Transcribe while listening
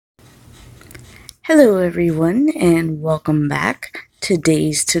Hello everyone and welcome back.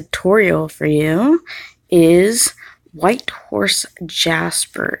 Today's tutorial for you is White Horse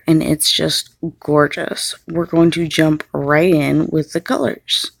Jasper and it's just gorgeous. We're going to jump right in with the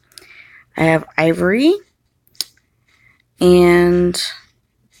colors. I have ivory and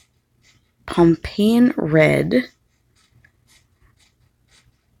Pompeian red,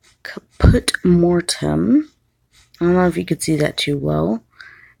 caput mortem, I don't know if you could see that too well,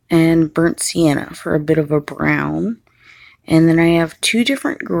 and burnt sienna for a bit of a brown. And then I have two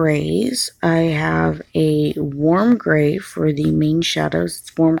different grays. I have a warm gray for the main shadows.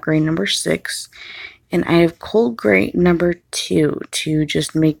 It's warm gray number 6. And I have cold gray number 2 to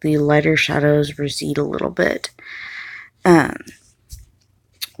just make the lighter shadows recede a little bit.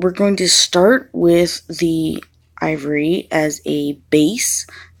 We're going to start with the ivory as a base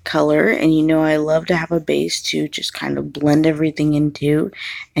color. And you know I love to have a base to just kind of blend everything into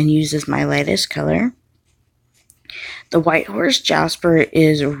and use as my lightest color. The White Horse Jasper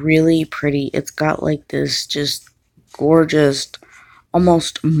is really pretty. It's got like this just gorgeous,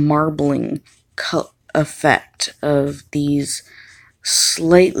 almost marbling effect of these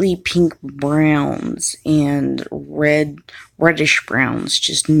slightly pink browns and reddish browns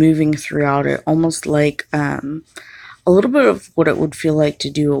just moving throughout it, almost like a little bit of what it would feel like to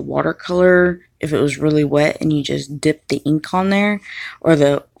do a watercolor if it was really wet and you just dip the ink on there, or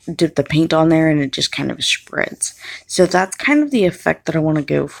dip the paint on there and it just kind of spreads. So that's kind of the effect that I want to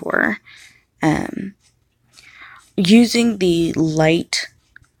go for. Using the light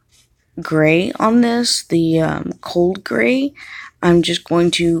gray on this, the cold gray, I'm just going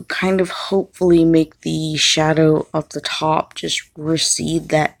to kind of hopefully make the shadow up the top just recede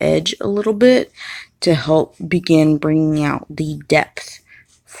that edge a little bit to help begin bringing out the depth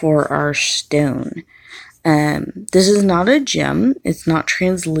for our stone. This is not a gem. It's not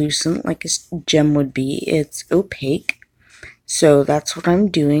translucent like a gem would be. It's opaque. So that's what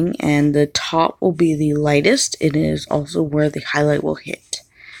I'm doing. And the top will be the lightest. It is also where the highlight will hit.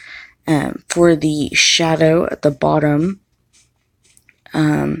 For the shadow at the bottom,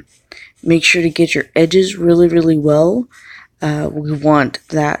 make sure to get your edges really, really well. We want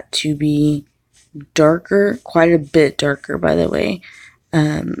that to be darker, quite a bit darker, by the way.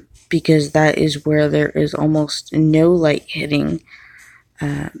 Because that is where there is almost no light hitting,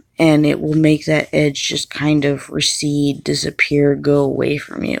 and it will make that edge just kind of recede, disappear, go away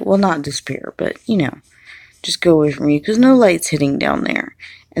from you. Well, not disappear, but just go away from you because no light's hitting down there.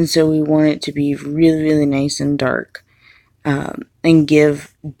 And so we want it to be really, really nice and dark, and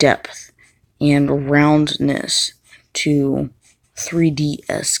give depth and roundness to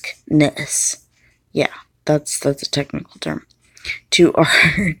 3D-esque-ness. Yeah, that's a technical term. To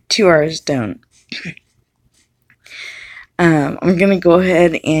our stone. I'm gonna go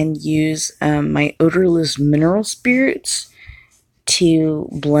ahead and use my odorless mineral spirits to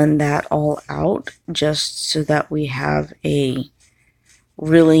blend that all out, just so that we have a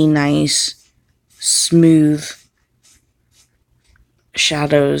really nice, smooth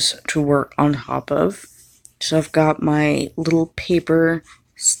shadows to work on top of. So I've got my little paper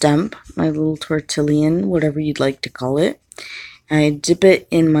stump, my little tortillion, whatever you'd like to call it. I dip it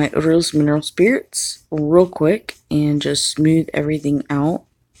in my odorless mineral spirits real quick and just smooth everything out.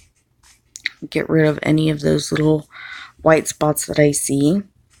 Get rid of any of those little white spots that I see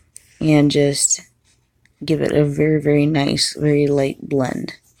and just give it a very, very nice, very light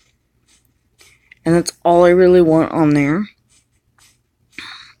blend. And that's all I really want on there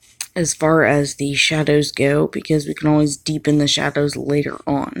as far as the shadows go, because we can always deepen the shadows later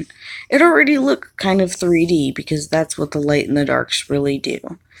on. It already looked kind of 3D because that's what the light and the darks really do.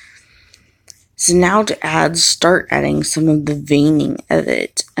 So now to start adding some of the veining of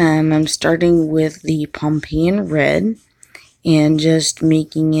it. I'm starting with the Pompeian red and just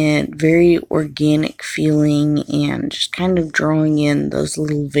making it very organic feeling and just kind of drawing in those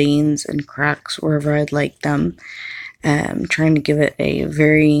little veins and cracks wherever I'd like them. Trying to give it a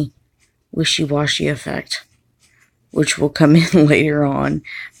very wishy-washy effect, which will come in later on,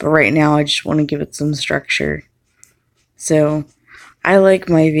 but right now I just want to give it some structure. So I like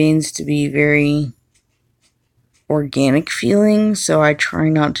my veins to be very organic feeling, so I try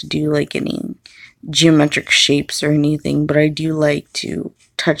not to do like any geometric shapes or anything, but I do like to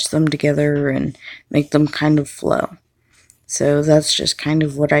touch them together and make them kind of flow. So that's just kind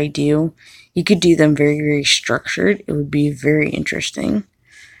of what I do. You could do them very, very structured. It would be very interesting.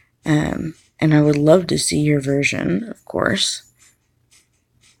 And I would love to see your version, of course.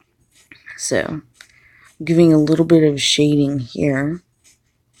 So, giving a little bit of shading here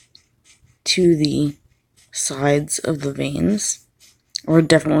to the sides of the veins. We're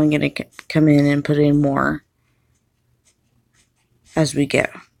definitely going to come in and put in more as we go.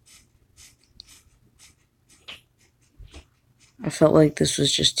 I felt like this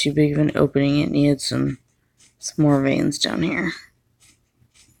was just too big of an opening. It needed some more veins down here.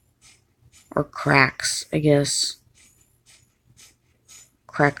 Or cracks, I guess.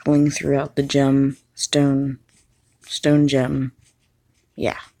 Crackling throughout the gem, stone gem.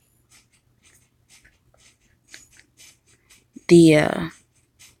 Yeah. The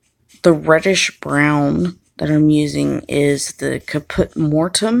reddish brown that I'm using is the Caput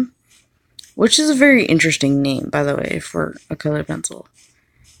Mortem, which is a very interesting name, by the way, for a color pencil.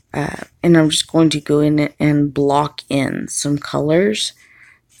 And I'm just going to go in and block in some colors.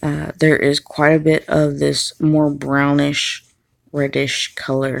 There is quite a bit of this more brownish, reddish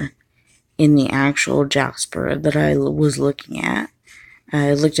color in the actual Jasper that I was looking at.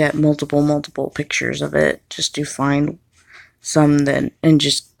 I looked at multiple pictures of it just to find some that, and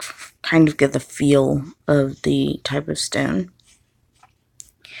just kind of get the feel of the type of stone.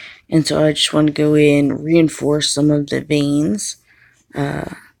 And so I just want to go in, reinforce some of the veins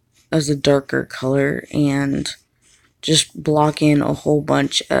as a darker color, and just block in a whole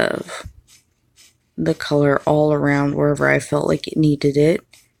bunch of the color all around wherever I felt like it needed it.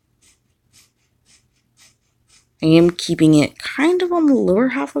 I am keeping it kind of on the lower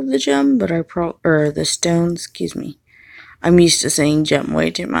half of the gem, but or the stone, excuse me. I'm used to saying gem way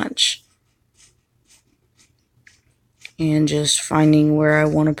too much. And just finding where I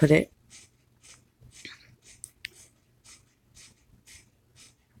want to put it.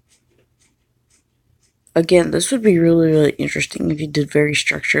 Again, this would be really interesting if you did very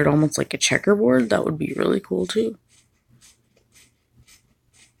structured, almost like a checkerboard. That would be really cool too.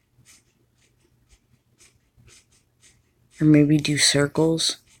 Or maybe do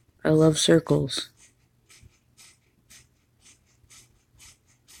circles. I love circles.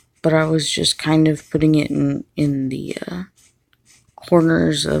 But I was just kind of putting it in the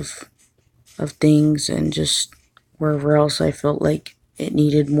corners of things, and just wherever else I felt like it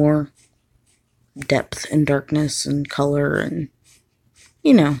needed more depth and darkness and color, and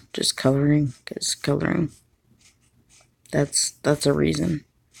you know, just coloring, because coloring, that's a reason.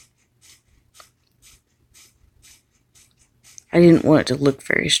 I didn't want it to look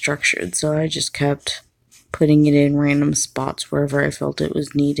very structured, so I just kept putting it in random spots wherever I felt it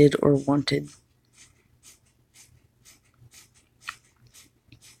was needed or wanted.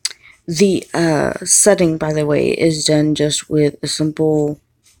 The setting, by the way, is done just with a simple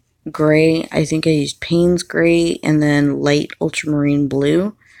gray. I think I used Payne's gray and then light ultramarine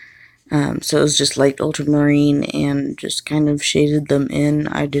blue. So it was just light ultramarine and just kind of shaded them in.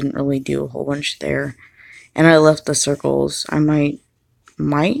 I didn't really do a whole bunch there. And I left the circles. I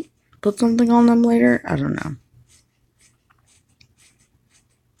might put something on them later. I don't know.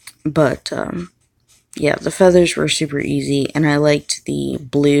 But, yeah, the feathers were super easy, and I liked the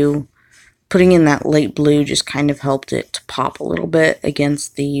blue. Putting in that light blue just kind of helped it to pop a little bit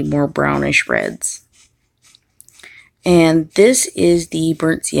against the more brownish reds. And this is the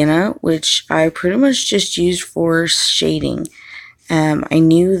burnt sienna, which I pretty much just used for shading. I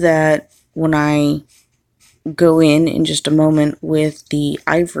knew that when I go in just a moment with the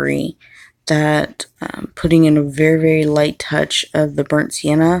ivory, that putting in a very light touch of the burnt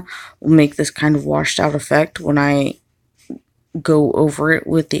sienna will make this kind of washed out effect when I go over it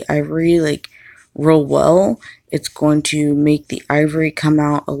with the ivory, like real well. It's going to make the ivory come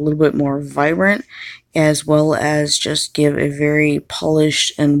out a little bit more vibrant, as well as just give a very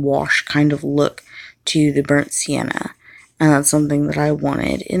polished and washed kind of look to the burnt sienna. And that's something that I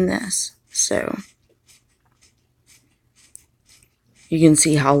wanted in this. So you can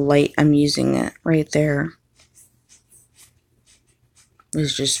see how light I'm using it right there.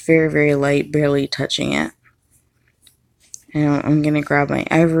 It's just very light, barely touching it. And I'm going to grab my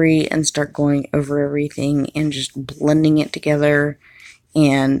ivory and start going over everything and just blending it together.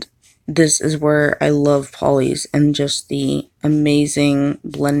 And this is where I love polys and just the amazing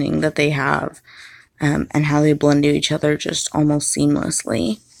blending that they have, and how they blend to each other just almost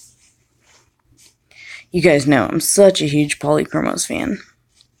seamlessly. You guys know I'm such a huge polychromos fan.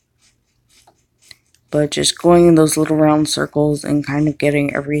 But just going in those little round circles and kind of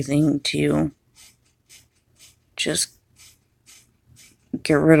getting everything to just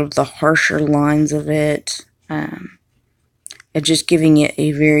get rid of the harsher lines of it, and just giving it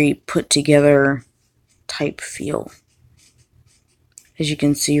a very put together type feel. As you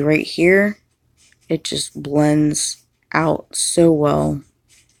can see right here, it just blends out so well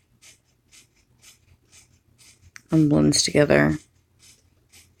and blends together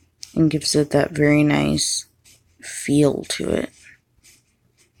and gives it that very nice feel to it.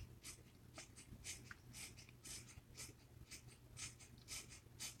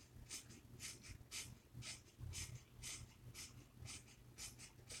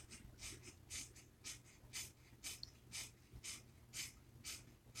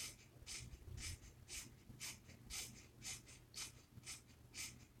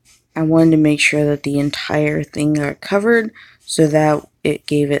 I wanted to make sure that the entire thing got covered so that it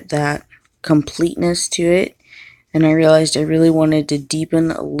gave it that completeness to it. And I realized I really wanted to deepen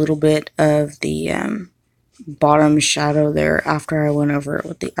a little bit of the bottom shadow there after I went over it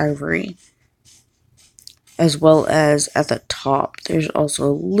with the ivory. As well as at the top, there's also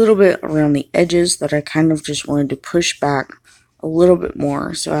a little bit around the edges that I kind of just wanted to push back a little bit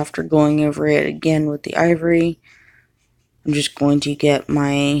more. So after going over it again with the ivory, I'm just going to get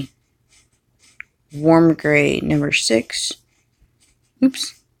my warm gray number 6.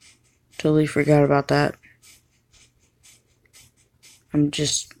 Oops, totally forgot about that. I'm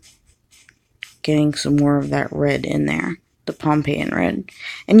just getting some more of that red in there, the Pompeian red.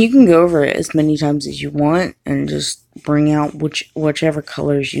 And you can go over it as many times as you want and just bring out whichever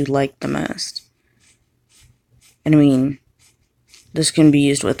colors you like the most. And I mean, this can be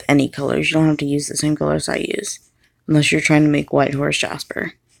used with any colors. You don't have to use the same colors I use, unless you're trying to make White Horse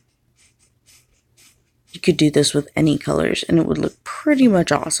Jasper. You could do this with any colors and it would look pretty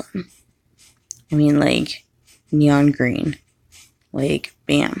much awesome. I mean, like neon green. Like,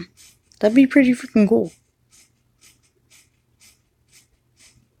 bam. That'd be pretty freaking cool.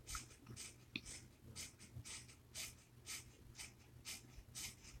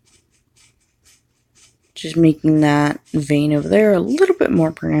 Just making that vein over there a little bit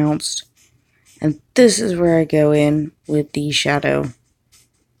more pronounced. And this is where I go in with the shadow,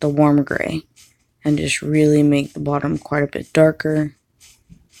 the warm gray, and just really make the bottom quite a bit darker.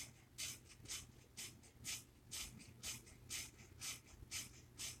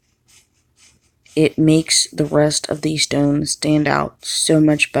 It makes the rest of these stones stand out so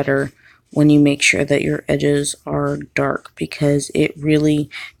much better when you make sure that your edges are dark, because it really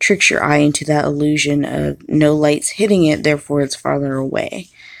tricks your eye into that illusion of no light's hitting it, therefore it's farther away,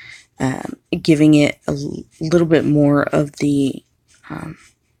 giving it a little bit more of the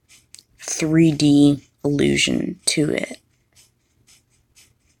 3D illusion to it.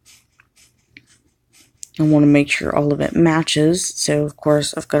 I want to make sure all of it matches, so of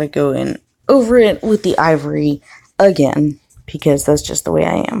course I've got to go in over it with the ivory again, because that's just the way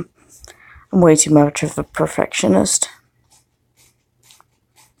I am. I'm way too much of a perfectionist.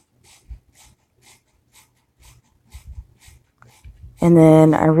 And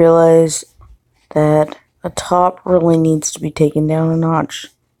then I realized that the top really needs to be taken down a notch.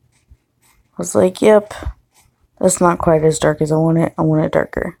 I was like, yep, that's not quite as dark as I want it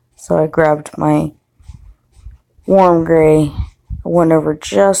darker. So I grabbed my warm gray, I went over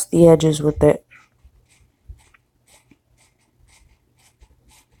just the edges with it.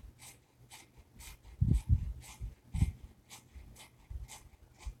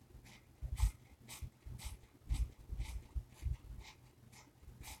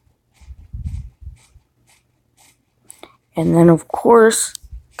 And then of course,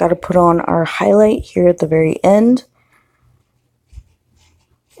 got to put on our highlight here at the very end.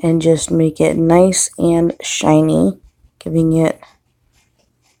 And just make it nice and shiny, giving it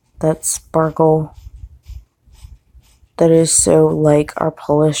that sparkle that is so like our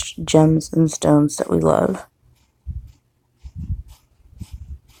polished gems and stones that we love.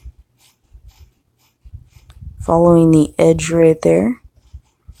 Following the edge right there.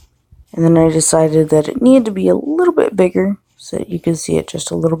 And then I decided that it needed to be a little bit bigger so that you could see it just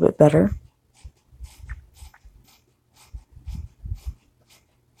a little bit better.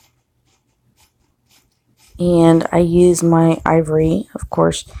 And I use my ivory, of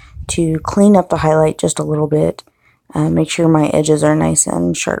course, to clean up the highlight just a little bit. Make sure my edges are nice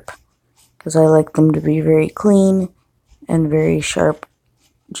and sharp, because I like them to be very clean and very sharp,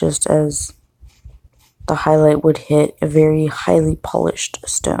 just as the highlight would hit a very highly polished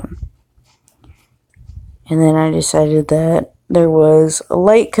stone. And then I decided that there was a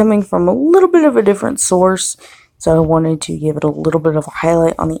light coming from a little bit of a different source, so I wanted to give it a little bit of a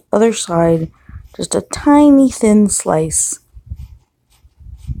highlight on the other side. Just a tiny thin slice.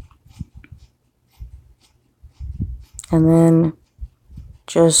 And then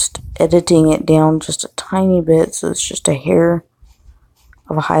just editing it down just a tiny bit so it's just a hair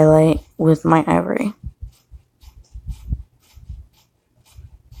of a highlight with my ivory.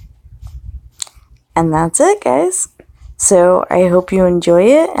 And that's it, guys. So I hope you enjoy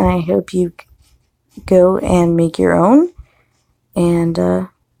it, and I hope you go and make your own. And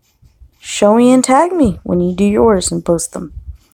show me and tag me when you do yours and post them.